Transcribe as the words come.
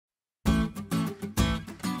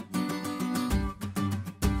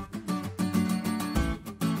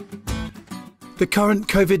The current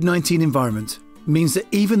COVID-19 environment means that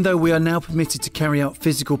even though we are now permitted to carry out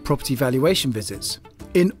physical property valuation visits,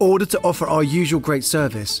 in order to offer our usual great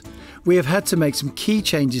service, we have had to make some key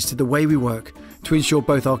changes to the way we work to ensure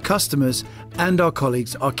both our customers and our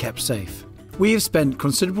colleagues are kept safe. We have spent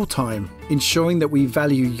considerable time ensuring that we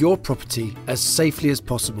value your property as safely as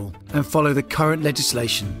possible and follow the current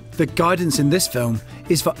legislation. The guidance in this film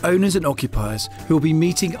is for owners and occupiers who will be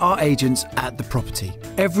meeting our agents at the property.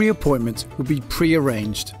 Every appointment will be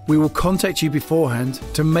pre-arranged. We will contact you beforehand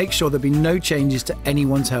to make sure there be no changes to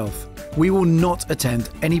anyone's health. We will not attend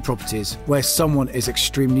any properties where someone is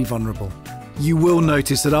extremely vulnerable. You will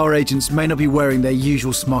notice that our agents may not be wearing their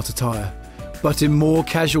usual smart attire, but in more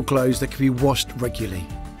casual clothes that can be washed regularly.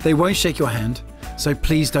 They won't shake your hand, so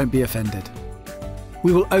please don't be offended.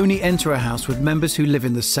 We will only enter a house with members who live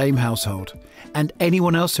in the same household, and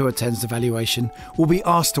anyone else who attends the valuation will be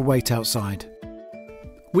asked to wait outside.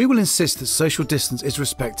 We will insist that social distance is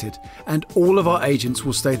respected, and all of our agents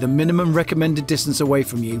will stay the minimum recommended distance away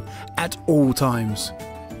from you at all times.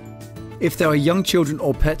 If there are young children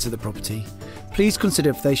or pets at the property, please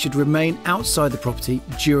consider if they should remain outside the property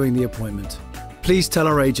during the appointment. Please tell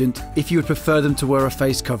our agent if you would prefer them to wear a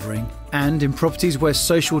face covering, and in properties where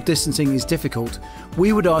social distancing is difficult,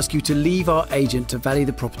 we would ask you to leave our agent to value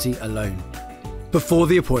the property alone. Before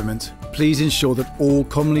the appointment, please ensure that all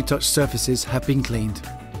commonly touched surfaces have been cleaned,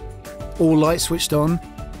 all lights switched on,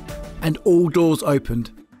 and all doors opened,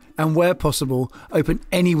 and where possible, open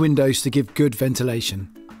any windows to give good ventilation.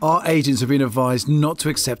 Our agents have been advised not to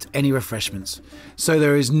accept any refreshments, so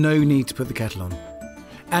there is no need to put the kettle on.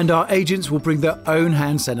 And our agents will bring their own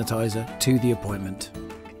hand sanitizer to the appointment.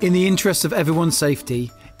 In the interest of everyone's safety,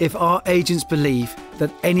 if our agents believe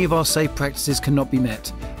that any of our safe practices cannot be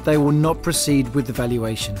met, they will not proceed with the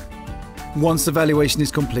valuation. Once the valuation is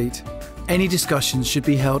complete, any discussions should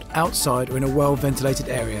be held outside or in a well-ventilated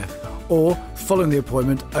area, or following the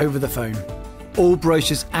appointment over the phone. All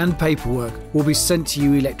brochures and paperwork will be sent to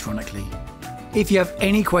you electronically. If you have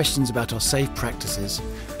any questions about our safe practices,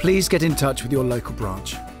 please get in touch with your local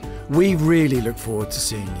branch. We really look forward to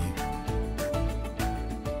seeing you.